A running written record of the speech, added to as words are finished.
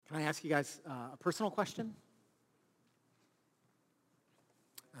ask you guys a personal question?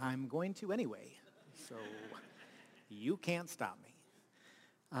 I'm going to anyway, so you can't stop me.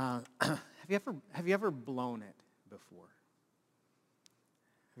 Have you ever blown it before?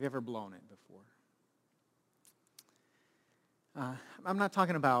 Have you ever blown it before? I'm not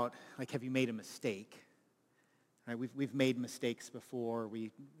talking about, like, have you made a mistake? Right? We've made mistakes before.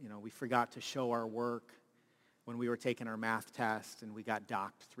 We forgot to show our work when we were taking our math test and we got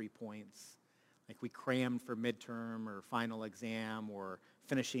docked 3 points. Like, we crammed for midterm or final exam or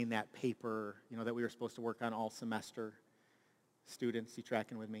finishing that paper, that we were supposed to work on all semester. Students, you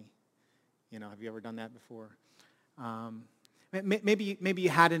tracking with me? Have you ever done that before? Maybe you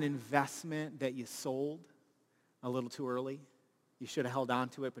had an investment that you sold a little too early. You should have held on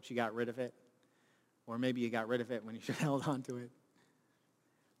to it, but you got rid of it. Or maybe you got rid of it when you should have held on to it.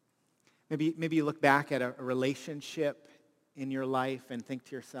 Maybe you look back at a relationship in your life and think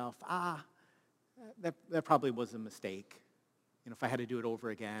to yourself, that probably was a mistake. If I had to do it over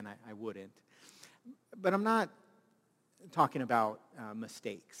again, I wouldn't. But I'm not talking about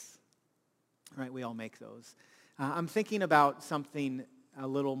mistakes. Right? We all make those. I'm thinking about something a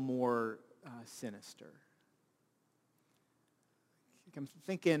little more sinister. I'm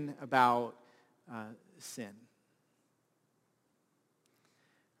thinking about sin.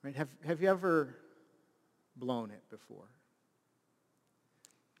 Right? Have you ever blown it before?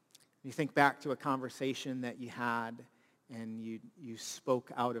 You think back to a conversation that you had and you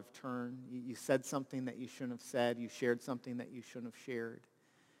spoke out of turn. You said something that you shouldn't have said. You shared something that you shouldn't have shared.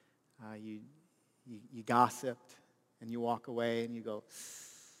 You gossiped and you walk away and you go,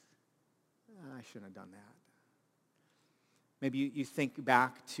 I shouldn't have done that. Maybe you think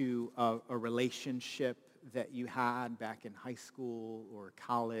back to a relationship that you had back in high school or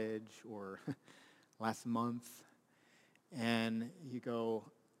college or last month, and you go,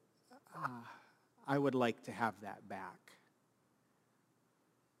 I would like to have that back.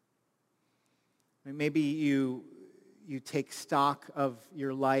 Maybe you take stock of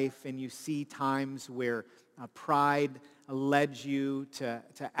your life and you see times where pride led you to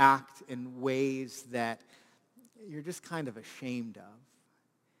act in ways that you're just kind of ashamed of.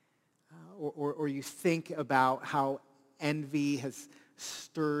 Or you think about how envy has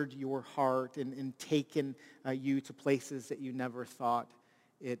stirred your heart and taken you to places that you never thought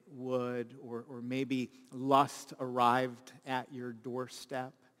it would. Or maybe lust arrived at your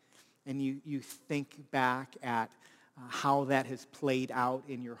doorstep and you think back at how that has played out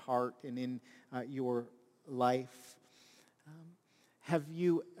in your heart and in your life. Have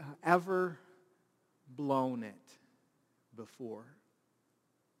you ever blown it before?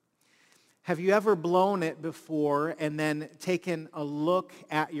 Have you ever blown it before and then taken a look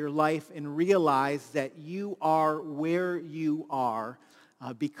at your life and realized that you are where you are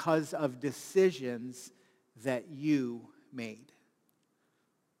because of decisions that you made?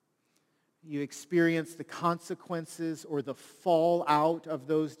 You experience the consequences or the fallout of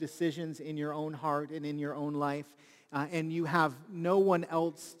those decisions in your own heart and in your own life, and you have no one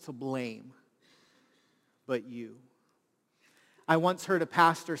else to blame but you. I once heard a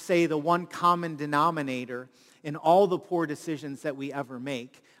pastor say the one common denominator in all the poor decisions that we ever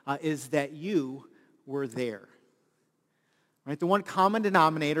make is that you were there. Right? The one common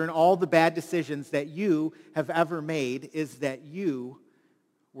denominator in all the bad decisions that you have ever made is that you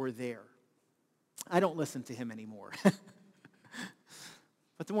were there. I don't listen to him anymore.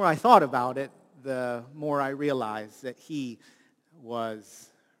 But the more I thought about it, the more I realized that he was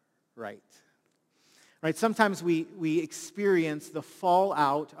right. Right? Sometimes we experience the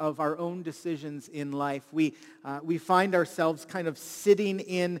fallout of our own decisions in life. We find ourselves kind of sitting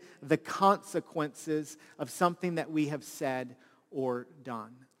in the consequences of something that we have said or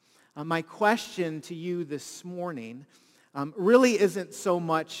done. My question to you this morning really isn't so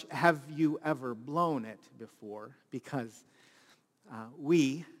much, have you ever blown it before? Because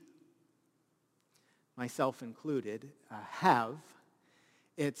we, myself included, have.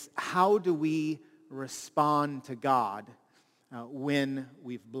 It's how do we respond to God when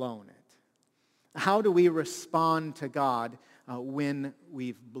we've blown it? How do we respond to God when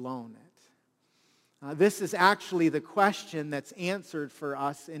we've blown it? This is actually the question that's answered for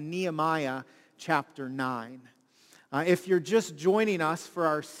us in Nehemiah chapter 9. If you're just joining us for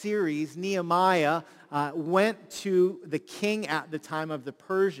our series, Nehemiah went to the king at the time of the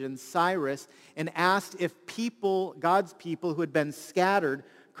Persians, Cyrus, and asked if God's people who had been scattered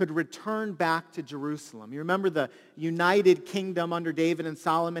could return back to Jerusalem. You remember the united kingdom under David and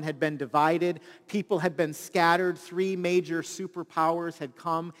Solomon had been divided. People had been scattered. 3 major superpowers had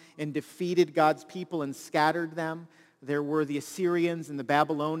come and defeated God's people and scattered them. There were the Assyrians and the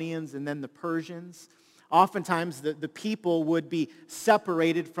Babylonians and then the Persians. Oftentimes the people would be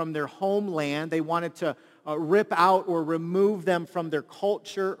separated from their homeland. They wanted to rip out or remove them from their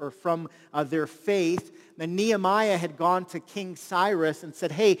culture or from their faith. And Nehemiah had gone to King Cyrus and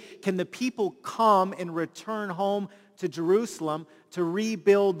said, hey, can the people come and return home to Jerusalem to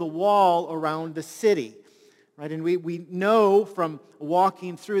rebuild the wall around the city? Right? And we know from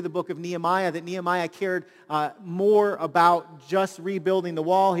walking through the book of Nehemiah that Nehemiah cared more about just rebuilding the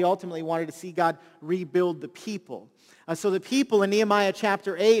wall. He ultimately wanted to see God rebuild the people. So the people in Nehemiah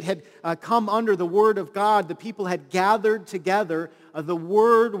chapter 8 had come under the word of God. The people had gathered together. The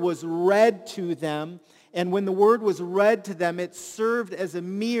word was read to them. And when the word was read to them, it served as a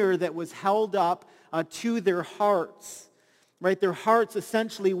mirror that was held up to their hearts. Right? Their hearts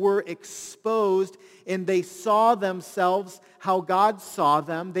essentially were exposed, and they saw themselves how God saw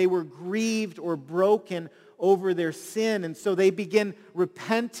them. They were grieved or broken over their sin, and so they begin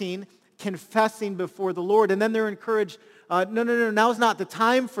repenting, confessing before the Lord. And then they're encouraged, no, now's not the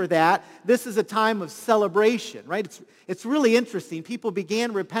time for that. This is a time of celebration, right? It's really interesting. People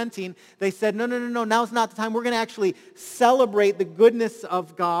began repenting. They said, no, now's not the time. We're going to actually celebrate the goodness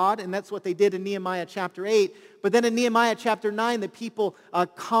of God, and that's what they did in Nehemiah chapter 8. But then in Nehemiah chapter 9, the people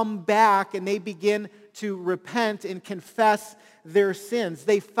come back and they begin to repent and confess their sins.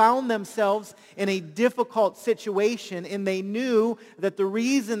 They found themselves in a difficult situation, and they knew that the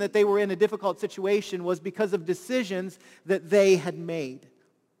reason that they were in a difficult situation was because of decisions that they had made.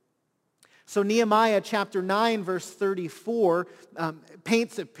 So Nehemiah chapter 9, verse 34,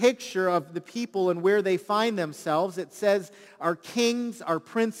 paints a picture of the people and where they find themselves. It says, our kings, our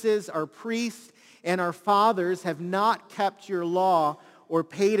princes, our priests, and our fathers have not kept your law or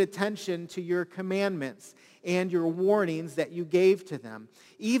paid attention to your commandments and your warnings that you gave to them.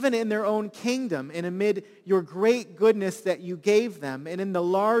 Even in their own kingdom and amid your great goodness that you gave them and in the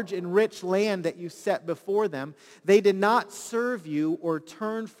large and rich land that you set before them, they did not serve you or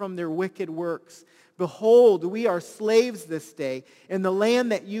turn from their wicked works. Behold, we are slaves this day in the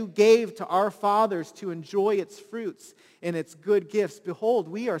land that you gave to our fathers to enjoy its fruits and its good gifts. Behold,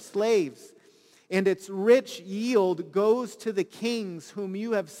 we are slaves, and its rich yield goes to the kings whom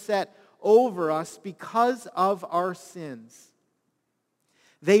you have set over us because of our sins.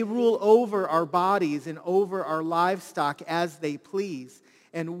 They rule over our bodies and over our livestock as they please,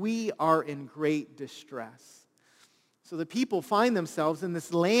 and we are in great distress. So the people find themselves in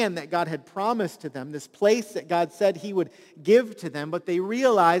this land that God had promised to them, this place that God said he would give to them, but they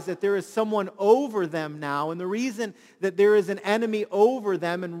realize that there is someone over them now, and the reason that there is an enemy over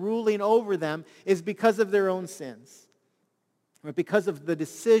them and ruling over them is because of their own sins, or because of the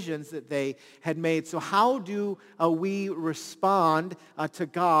decisions that they had made. So how do we respond to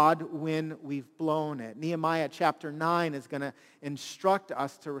God when we've blown it? Nehemiah chapter 9 is going to instruct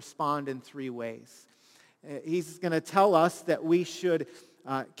us to respond in three ways. He's going to tell us that we should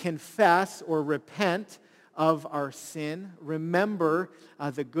confess or repent of our sin, remember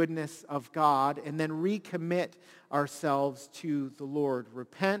the goodness of God, and then recommit ourselves to the Lord.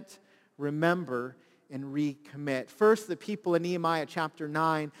 Repent, remember, and recommit. First, the people in Nehemiah chapter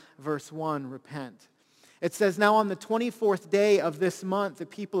 9, verse 1, repent. It says, now on the 24th day of this month, the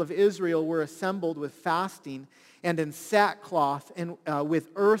people of Israel were assembled with fasting and in sackcloth and with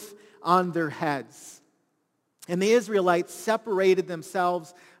earth on their heads. And the Israelites separated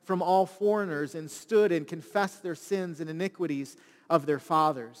themselves from all foreigners and stood and confessed their sins and iniquities of their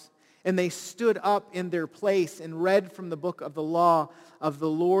fathers. And they stood up in their place and read from the book of the law of the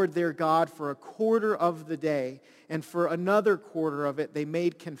Lord their God for a quarter of the day. And for another quarter of it, they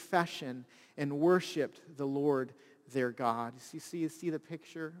made confession and worshiped the Lord their God. You see the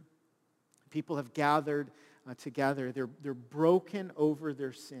picture? People have gathered together. They're broken over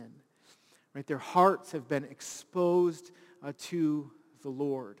their sin. Right? Their hearts have been exposed to the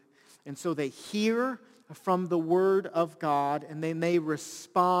Lord. And so they hear from the Word of God, and then they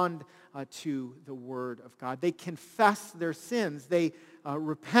respond to the Word of God. They confess their sins. They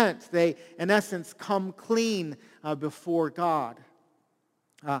repent. They, in essence, come clean before God.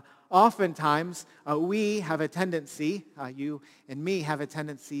 Oftentimes, we have a tendency, you and me have a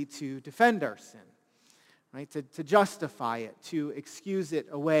tendency to defend our sin. Right? To justify it, to excuse it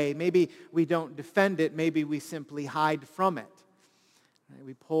away. Maybe we don't defend it, maybe we simply hide from it. Right?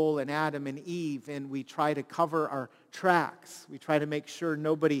 We pull an Adam and Eve and we try to cover our tracks. We try to make sure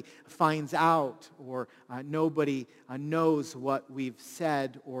nobody finds out or nobody knows what we've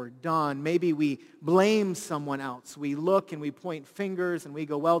said or done. Maybe we blame someone else. We look and we point fingers and we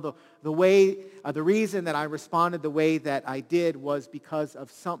go, well, the reason that I responded the way that I did was because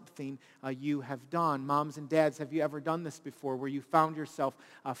of something you have done. Moms and dads, have you ever done this before where you found yourself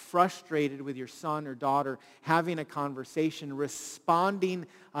frustrated with your son or daughter having a conversation, responding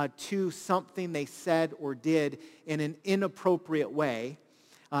to something they said or did in an inappropriate way,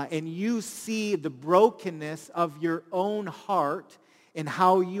 and you see the brokenness of your own heart and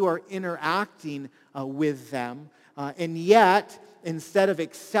how you are interacting with them, and yet, instead of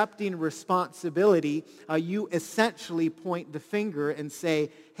accepting responsibility, you essentially point the finger and say,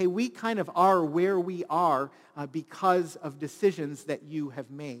 hey, we kind of are where we are because of decisions that you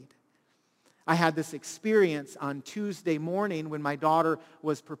have made. I had this experience on Tuesday morning when my daughter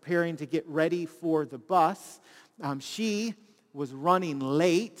was preparing to get ready for the bus. She was running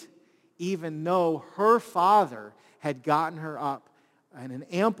late, even though her father had gotten her up in an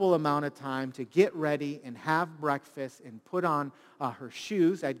ample amount of time to get ready and have breakfast and put on her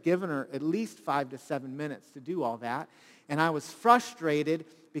shoes. I'd given her at least 5 to 7 minutes to do all that. And I was frustrated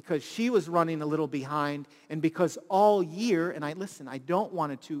because she was running a little behind, and because all year, and I don't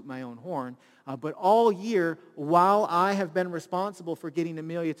want to toot my own horn, but all year, while I have been responsible for getting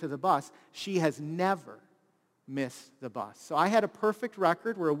Amelia to the bus, she has never missed the bus. So I had a perfect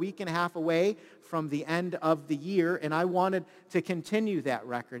record. We're a week and a half away from the end of the year, and I wanted to continue that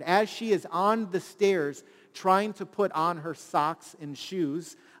record. As she is on the stairs trying to put on her socks and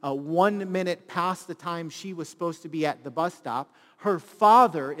shoes, 1 minute past the time she was supposed to be at the bus stop, her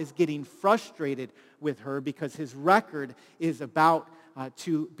father is getting frustrated with her because his record is about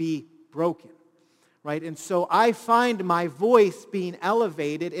to be broken. Right? And so I find my voice being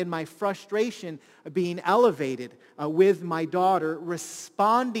elevated and my frustration being elevated with my daughter,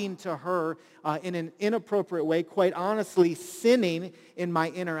 responding to her in an inappropriate way, quite honestly sinning in my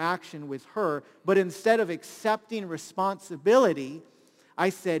interaction with her. But instead of accepting responsibility, I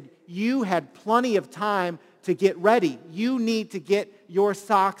said, you had plenty of time to get ready. You need to get your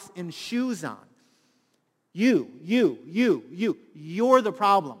socks and shoes on. You're the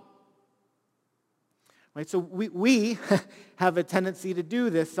problem. Right? So we have a tendency to do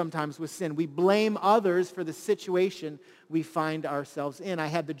this sometimes with sin. We blame others for the situation we find ourselves in. I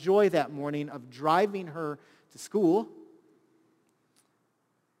had the joy that morning of driving her to school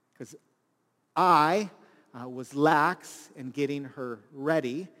because I was lax in getting her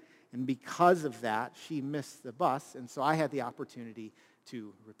ready, and because of that, she missed the bus, and so I had the opportunity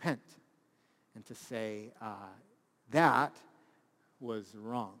to repent and to say, that was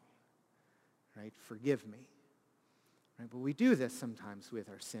wrong. Right? Forgive me. Right? But we do this sometimes with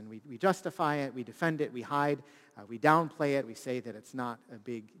our sin. We justify it, we defend it, we hide, we downplay it, we say that it's not a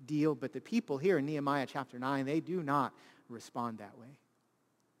big deal. But the people here in Nehemiah chapter 9, they do not respond that way.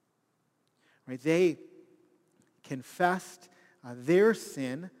 Right? They confessed their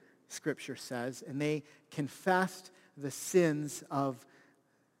sin, Scripture says, and they confessed the sins of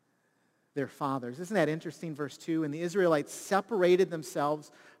their fathers. Isn't that interesting? Verse 2, and the Israelites separated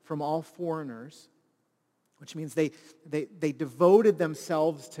themselves from all foreigners, which means they devoted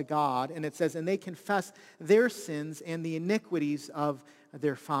themselves to God. And it says, and they confessed their sins and the iniquities of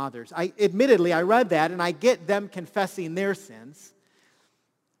their fathers. Admittedly, I read that, and I get them confessing their sins.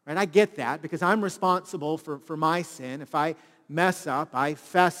 Right? I get that, because I'm responsible for my sin. If I mess up, I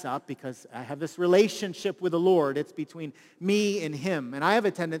fess up, because I have this relationship with the Lord. It's between me and Him. And I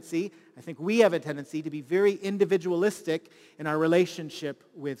think we have a tendency to be very individualistic in our relationship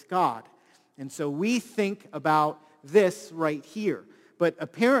with God. And so we think about this right here. But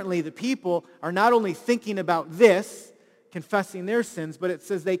apparently the people are not only thinking about this, confessing their sins, but it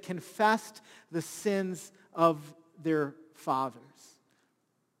says they confessed the sins of their fathers.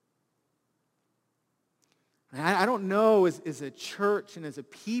 I don't know as a church and as a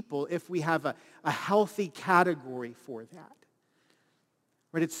people if we have a healthy category for that.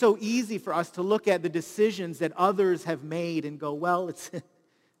 Right? It's so easy for us to look at the decisions that others have made and go, well, it's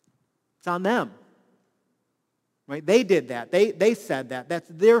on them. Right? They did that. They said that. That's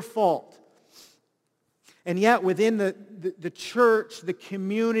their fault. And yet within the church, the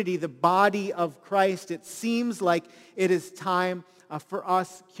community, the body of Christ, it seems like it is time for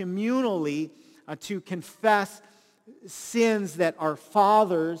us communally to confess sins that our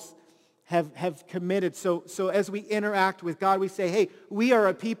fathers have committed. So as we interact with God, we say, hey, we are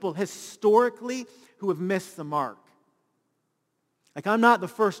a people historically who have missed the mark. Like, I'm not the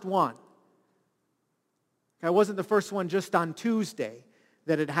first one. I wasn't the first one just on Tuesday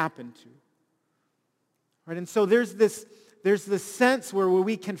that it happened to. Right? And so there's this sense where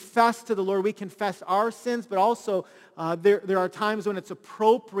we confess to the Lord, we confess our sins, but also there are times when it's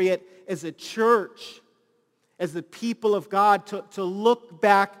appropriate as a church, as the people of God, to look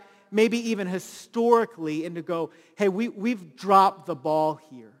back, maybe even historically, and to go, hey, we've dropped the ball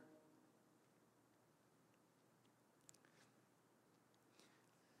here.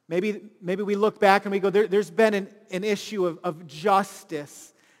 Maybe we look back and we go, there's been an issue of justice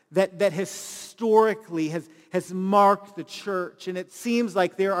that historically has marked the church. And it seems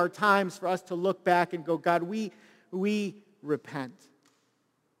like there are times for us to look back and go, God, we repent.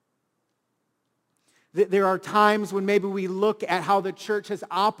 There are times when maybe we look at how the church has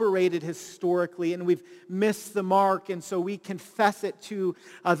operated historically and we've missed the mark, and so we confess it to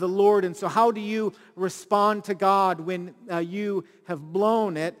the Lord. And so how do you respond to God when you have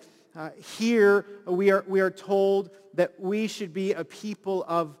blown it? Here we are told that we should be a people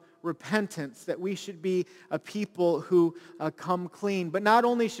of repentance, that we should be a people who come clean. But not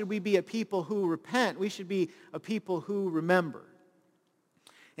only should we be a people who repent, we should be a people who remember.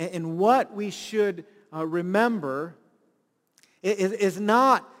 And what we should remember is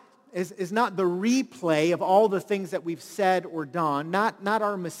not the replay of all the things that we've said or done, not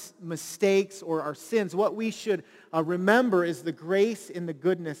our mistakes or our sins. What we should remember is the grace and the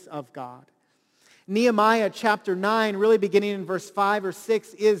goodness of God. Nehemiah chapter 9, really beginning in verse 5 or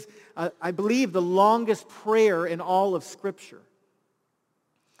 6, is, I believe, the longest prayer in all of Scripture.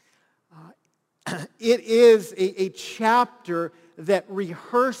 It is a chapter that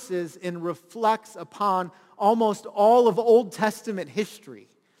rehearses and reflects upon almost all of Old Testament history.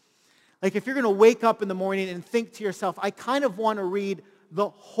 Like if you're going to wake up in the morning and think to yourself, I kind of want to read the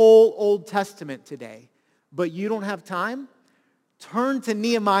whole Old Testament today, but you don't have time, turn to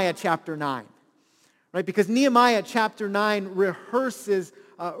Nehemiah chapter 9. Right? Because Nehemiah chapter 9 rehearses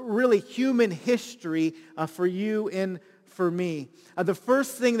really human history for you and for me. The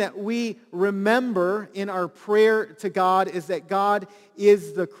first thing that we remember in our prayer to God is that God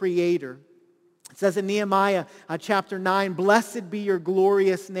is the Creator. It says in Nehemiah chapter 9, "Blessed be your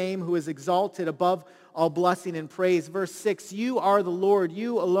glorious name who is exalted above all blessing and praise." Verse 6, "You are the Lord,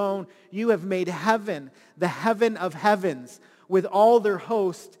 you alone, you have made heaven, the heaven of heavens, with all their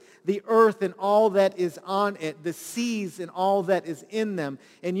host, the earth and all that is on it, the seas and all that is in them,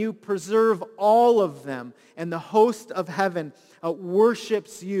 and you preserve all of them, and the host of heaven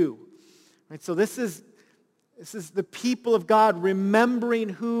worships you." Right, so this is the people of God remembering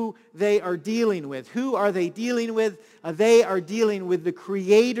who they are dealing with. Who are they dealing with? They are dealing with the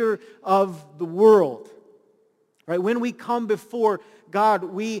Creator of the world. Right? When we come before God,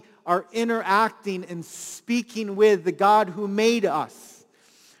 we are interacting and speaking with the God who made us.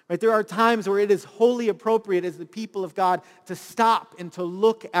 Right? There are times where it is wholly appropriate as the people of God to stop and to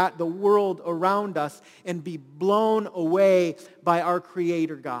look at the world around us and be blown away by our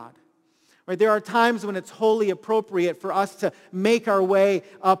Creator God. Right? There are times when it's wholly appropriate for us to make our way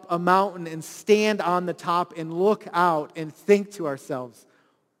up a mountain and stand on the top and look out and think to ourselves,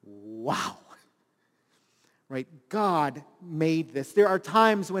 wow. Right? God made this. There are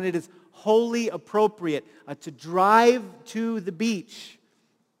times when it is wholly appropriate to drive to the beach,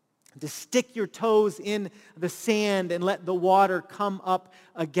 to stick your toes in the sand and let the water come up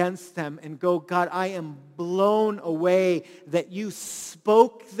against them and go, God, I am blown away that you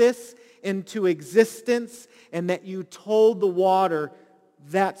spoke this into existence and that you told the water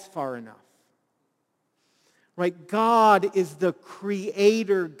that's far enough. Right? God is the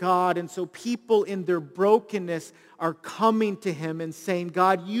Creator God, and so people in their brokenness are coming to Him and saying,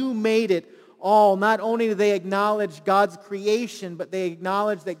 God, you made it all. Not only do they acknowledge God's creation, but they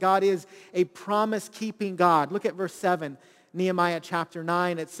acknowledge that God is a promise-keeping God. Look at verse 7, Nehemiah chapter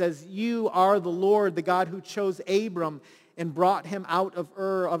 9. It says, "You are the Lord, the God who chose Abram and brought him out of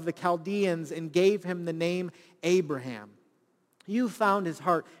Ur of the Chaldeans and gave him the name Abraham. You found his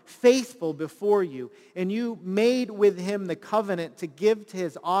heart faithful before you, and you made with him the covenant to give to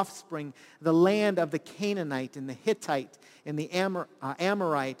his offspring the land of the Canaanite and the Hittite and the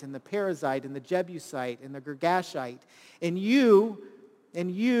Amorite and the Perizzite and the Jebusite and the Girgashite. And you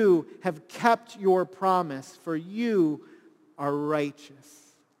have kept your promise, for you are righteous."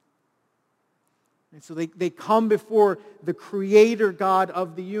 And so they come before the Creator God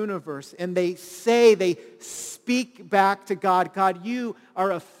of the universe, and they speak back to God, God, you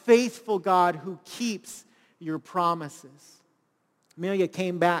are a faithful God who keeps your promises. Amelia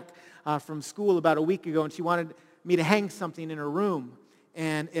came back from school about a week ago, and she wanted me to hang something in her room.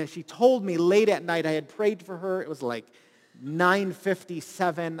 And she told me late at night, I had prayed for her. It was like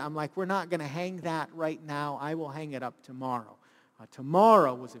 9:57. I'm like, we're not going to hang that right now. I will hang it up tomorrow.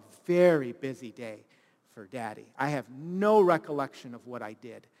 Tomorrow was a very busy day for Daddy. I have no recollection of what I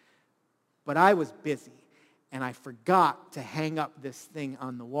did, but I was busy, and I forgot to hang up this thing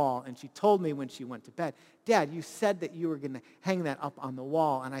on the wall. And she told me when she went to bed, Dad, you said that you were going to hang that up on the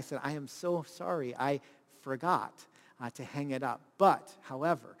wall. And I said, I am so sorry. I forgot to hang it up. But,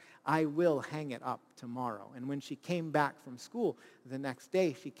 however, I will hang it up tomorrow. And when she came back from school the next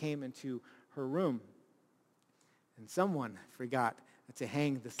day, she came into her room, and someone forgot to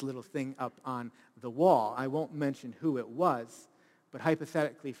hang this little thing up on the wall. I won't mention who it was, but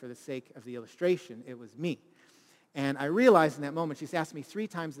hypothetically, for the sake of the illustration, it was me. And I realized in that moment, she's asked me 3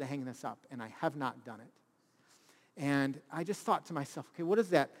 times to hang this up, and I have not done it. And I just thought to myself, okay, what does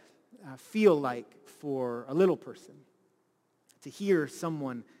that feel like for a little person to hear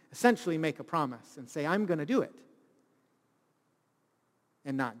someone essentially make a promise and say, I'm going to do it,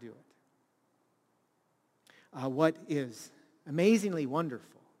 and not do it? What is amazingly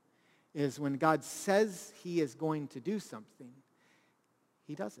wonderful is when God says he is going to do something,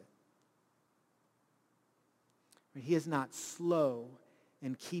 he does it. He is not slow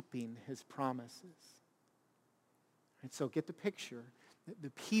in keeping his promises. And so get the picture.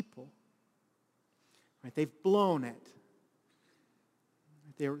 The people, right, they've blown it.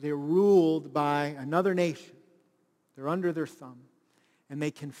 They're ruled by another nation. They're under their thumb. And they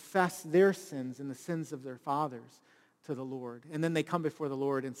confess their sins and the sins of their fathers to the Lord. And then they come before the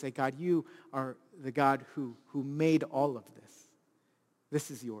Lord and say, God, you are the God who made all of this. This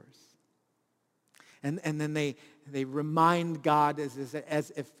is yours. And then they remind God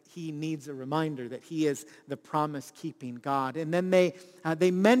as if he needs a reminder that he is the promise-keeping God. And then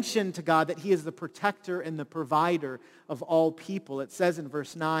they mention to God that he is the protector and the provider of all people. It says in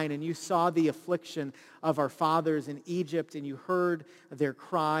verse 9, and you saw the affliction of our fathers in Egypt, and you heard their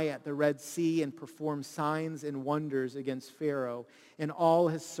cry at the Red Sea, and performed signs and wonders against Pharaoh and all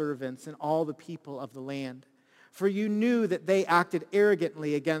his servants and all the people of the land. For you knew that they acted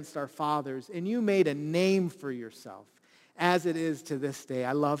arrogantly against our fathers, and you made a name for yourself, as it is to this day.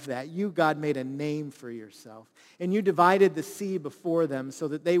 I love that. You, God, made a name for yourself. And you divided the sea before them so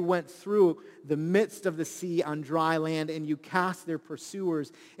that they went through the midst of the sea on dry land, and you cast their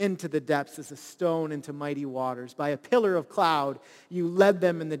pursuers into the depths as a stone into mighty waters. By a pillar of cloud you led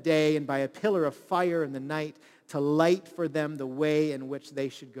them in the day, and by a pillar of fire in the night, to light for them the way in which they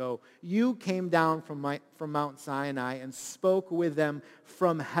should go. You came down from Mount Sinai and spoke with them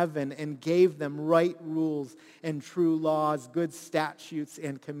from heaven and gave them right rules and true laws, good statutes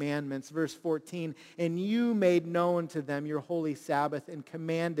and commandments. Verse 14, and you made known to them your holy Sabbath and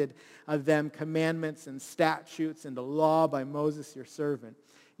commanded them commandments and statutes and the law by Moses your servant.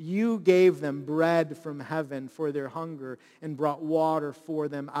 You gave them bread from heaven for their hunger and brought water for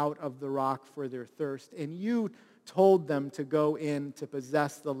them out of the rock for their thirst. And you told them to go in to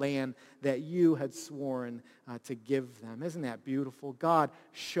possess the land that you had sworn to give them. Isn't that beautiful? God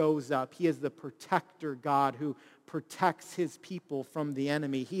shows up. He is the protector God who protects his people from the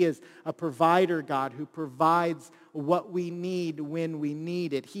enemy. He is a provider God who provides what we need when we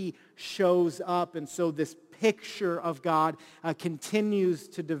need it. He shows up, and so this picture of God continues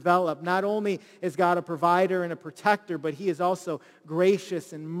to develop. Not only is God a provider and a protector, but he is also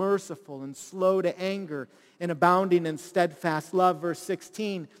gracious and merciful and slow to anger and abounding in steadfast love. Verse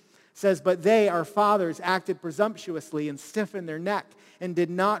 16 says, but they, our fathers, acted presumptuously and stiffened their neck and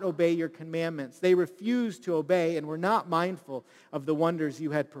did not obey your commandments. They refused to obey and were not mindful of the wonders you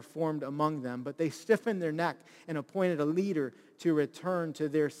had performed among them, but they stiffened their neck and appointed a leader to return to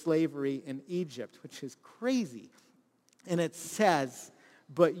their slavery in Egypt, which is crazy. And it says,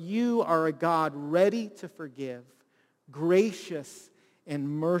 but you are a God ready to forgive, gracious and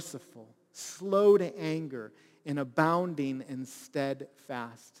merciful, slow to anger, and abounding in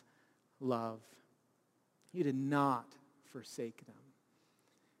steadfast love. You did not forsake them.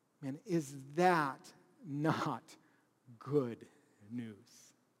 Man, is that not good news?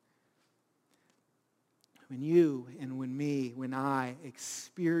 When you and when I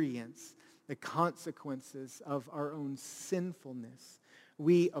experience the consequences of our own sinfulness,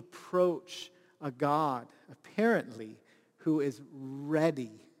 we approach a God, apparently, who is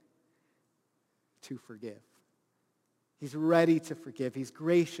ready to forgive. He's ready to forgive. He's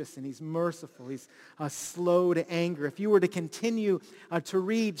gracious and he's merciful. He's slow to anger. If you were to continue to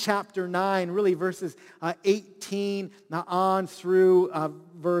read chapter 9, really verses 18 on through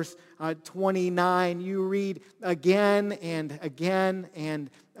verse 29, you read again and again and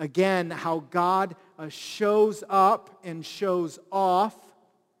again how God shows up and shows off,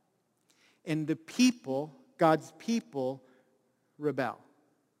 and the people, God's people, rebel.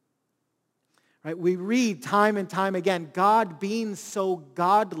 Right? We read time and time again, God being so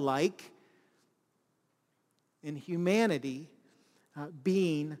godlike in humanity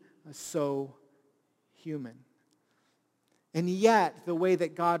being so human. And yet, the way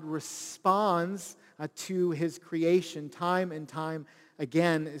that God responds to his creation time and time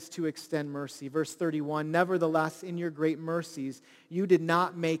again is to extend mercy. Verse 31, nevertheless, in your great mercies, you did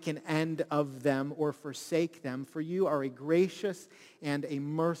not make an end of them or forsake them, for you are a gracious and a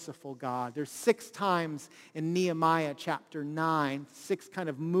merciful God. There's 6 times in Nehemiah chapter 9, 6 kind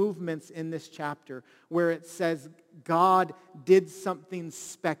of movements in this chapter where it says God did something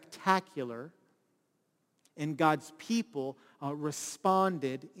spectacular and God's people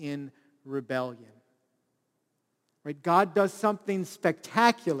responded in rebellion. Right? God does something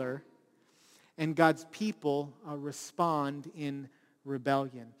spectacular, and God's people respond in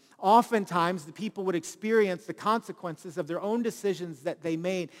rebellion. Oftentimes, the people would experience the consequences of their own decisions that they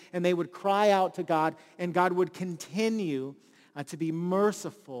made, and they would cry out to God, and God would continue to be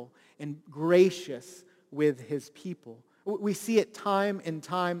merciful and gracious with his people. We see it time and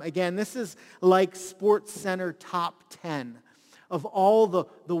time again. This is like SportsCenter Top 10 of all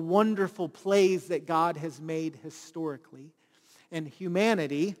the wonderful plays that God has made historically. And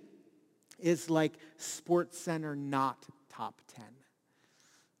humanity is like SportsCenter not Top 10.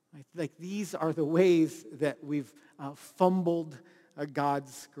 Like these are the ways that we've fumbled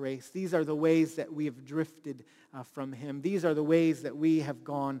God's grace. These are the ways that we have drifted from him. These are the ways that we have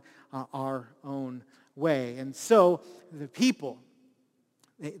gone our own way. And so the people,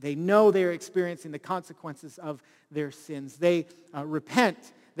 they know they're experiencing the consequences of their sins. They repent.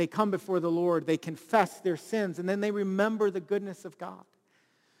 They come before the Lord. They confess their sins. And then they remember the goodness of God.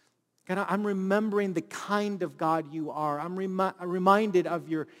 God, I'm remembering the kind of God you are. I'm reminded of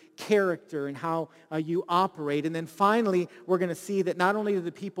your character and how you operate. And then finally, we're going to see that not only do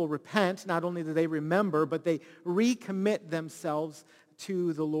the people repent, not only do they remember, but they recommit themselves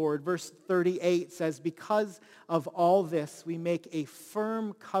to the Lord. Verse 38 says, because of all this, we make a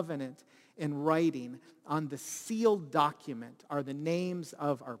firm covenant in writing. On the sealed document are the names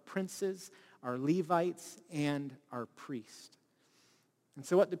of our princes, our Levites, and our priests. And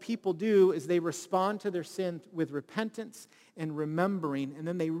so what the people do is they respond to their sin with repentance and remembering, and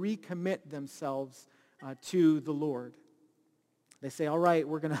then they recommit themselves to the Lord. They say, all right,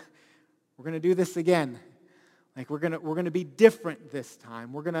 we're gonna do this again. Like we're gonna be different this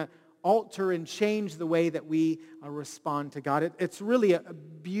time. We're gonna alter and change the way that we respond to God. It's really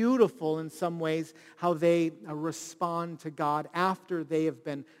beautiful in some ways how they respond to God after they have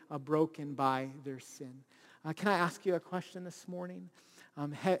been broken by their sin. Can I ask you a question this morning?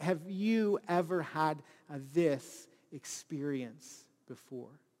 Have you ever had this experience before?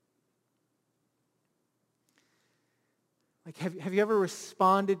 Like, have you ever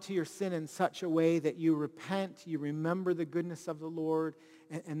responded to your sin in such a way that you repent, you remember the goodness of the Lord,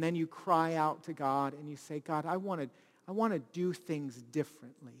 and then you cry out to God and you say, God, I want to do things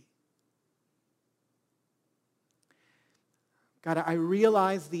differently. God, I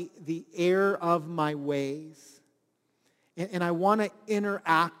realize the error of my ways. And I want to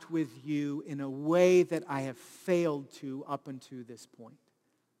interact with you in a way that I have failed to up until this point.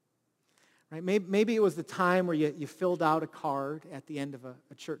 Right? Maybe it was the time where you filled out a card at the end of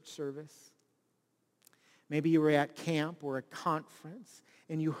a church service. Maybe you were at camp or a conference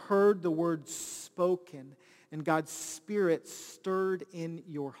and you heard the word spoken and God's Spirit stirred in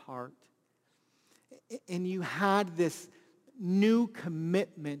your heart. And you had this new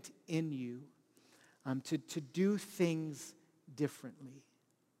commitment in you to do things differently.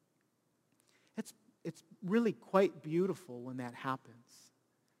 It's really quite beautiful when that happens.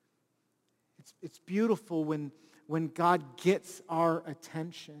 It's beautiful when God gets our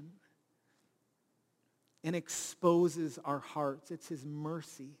attention and exposes our hearts. It's his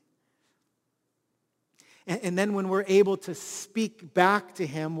mercy. And then when we're able to speak back to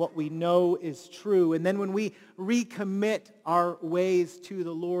him what we know is true, and then when we recommit our ways to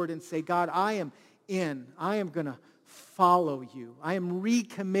the Lord and say, God, I am going to follow you. I am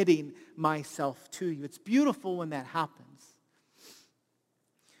recommitting myself to you. It's beautiful when that happens.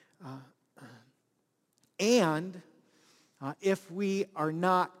 And if we are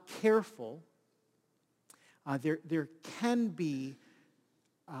not careful, there can be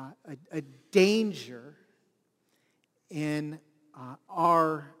a danger in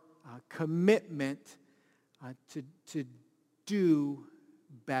our commitment to do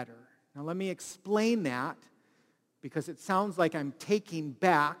better. Now let me explain that because it sounds like I'm taking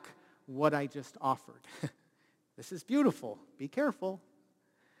back what I just offered. This is beautiful. Be careful.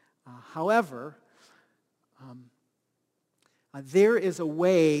 However, there is a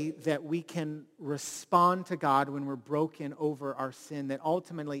way that we can respond to God when we're broken over our sin that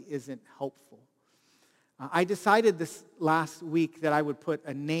ultimately isn't helpful. I decided this last week that I would put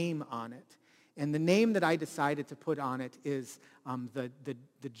a name on it. And the name that I decided to put on it is the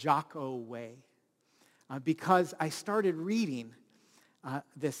Jocko Way. Because I started reading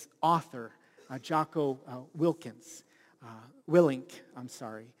this author, Jocko Willink.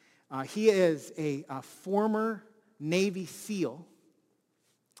 He is a former Navy SEAL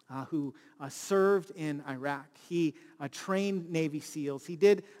who served in Iraq. He trained Navy SEALs. He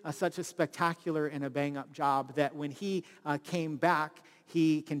did such a spectacular and a bang-up job that when he came back,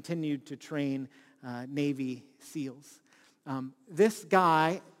 he continued to train Navy SEALs. This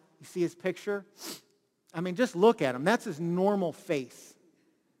guy, you see his picture? I mean, just look at him. That's his normal face.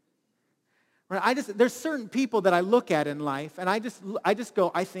 Right? There's certain people that I look at in life, and I just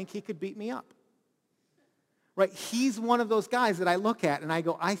go, I think he could beat me up. Right? He's one of those guys that I look at, and I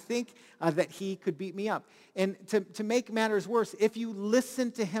go, I think that he could beat me up. And to make matters worse, if you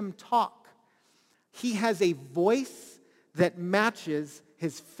listen to him talk, he has a voice that matches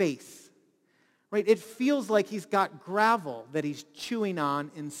his face. Right? It feels like he's got gravel that he's chewing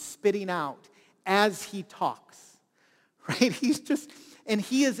on and spitting out as he talks. Right? And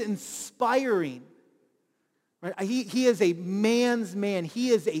he is inspiring. Right? He is a man's man. He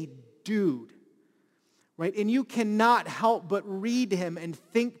is a dude. Right? And you cannot help but read him and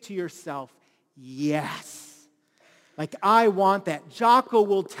think to yourself, yes, like I want that. Jocko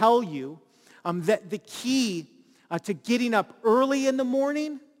will tell you that the key to getting up early in the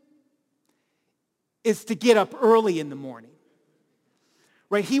morning is to get up early in the morning.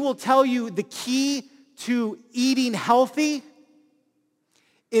 Right? He will tell you the key to eating healthy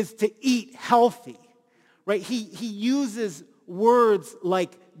is to eat healthy. Right? He uses words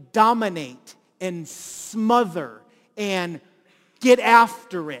like dominate and smother and get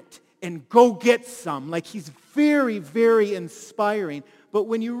after it and go get some. Like he's very, very inspiring. But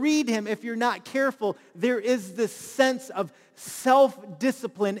when you read him, if you're not careful, there is this sense of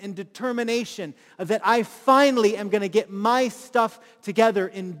self-discipline and determination that I finally am going to get my stuff together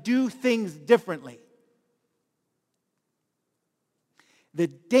and do things differently. The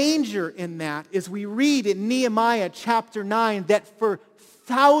danger in that is we read in Nehemiah chapter 9 that for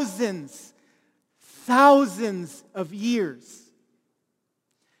thousands of years,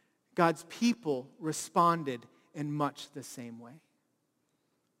 God's people responded in much the same way.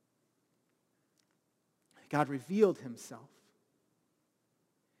 God revealed himself,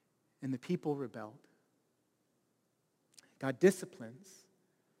 and the people rebelled. God disciplines,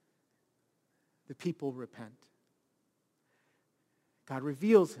 the people repent. God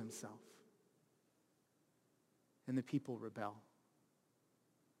reveals himself, and the people rebel.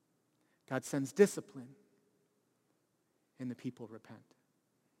 God sends discipline, and the people repent.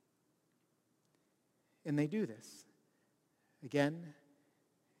 And they do this again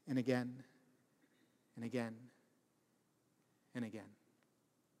and again and again and again.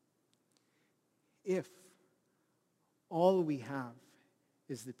 If all we have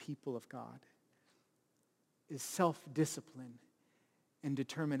is the people of God, is self-discipline and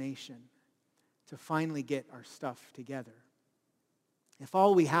determination to finally get our stuff together, if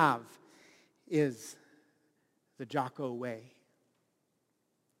all we have is the Jocko way,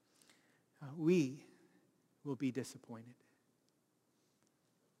 we will be disappointed.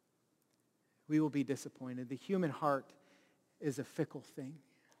 We will be disappointed. The human heart is a fickle thing.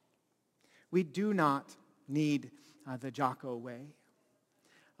 We do not need the Jocko way.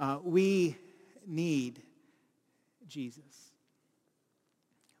 We need Jesus.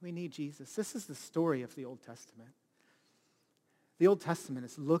 We need Jesus. This is the story of the Old Testament. The Old Testament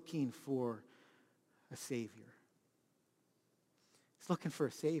is looking for a Savior. It's looking for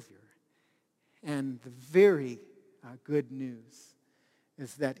a Savior. And the very good news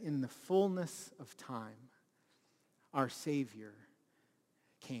is that in the fullness of time, our Savior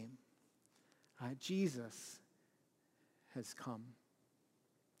came. Jesus has come.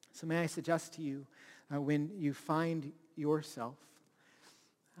 So may I suggest to you, when you find yourself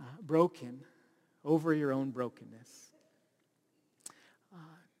broken over your own brokenness,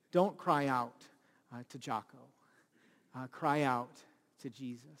 don't cry out to Jocko. Cry out to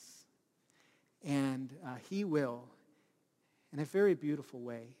Jesus. And he will, in a very beautiful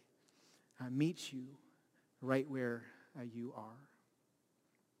way, meet you right where you are.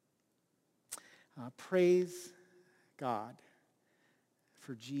 Praise God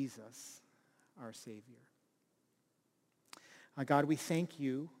for Jesus, our Savior. God, we thank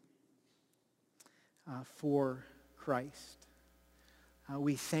you for Christ.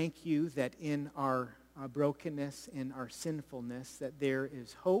 We thank you that in our brokenness, in our sinfulness, that there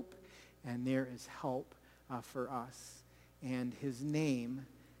is hope and there is help for us. And his name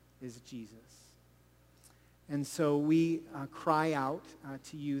is Jesus. And so we cry out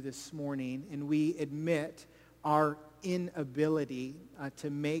to you this morning, and we admit our inability to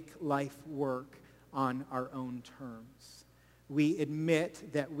make life work on our own terms. We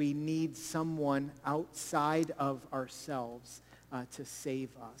admit that we need someone outside of ourselves to save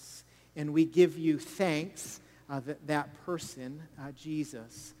us. And we give you thanks that that person,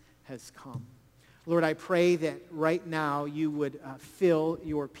 Jesus, has come. Lord, I pray that right now you would fill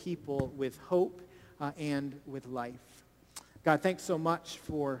your people with hope and with life. God, thanks so much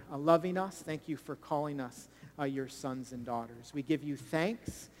for loving us. Thank you for calling us your sons and daughters. We give you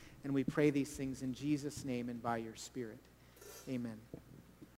thanks, and we pray these things in Jesus' name and by your Spirit. Amen.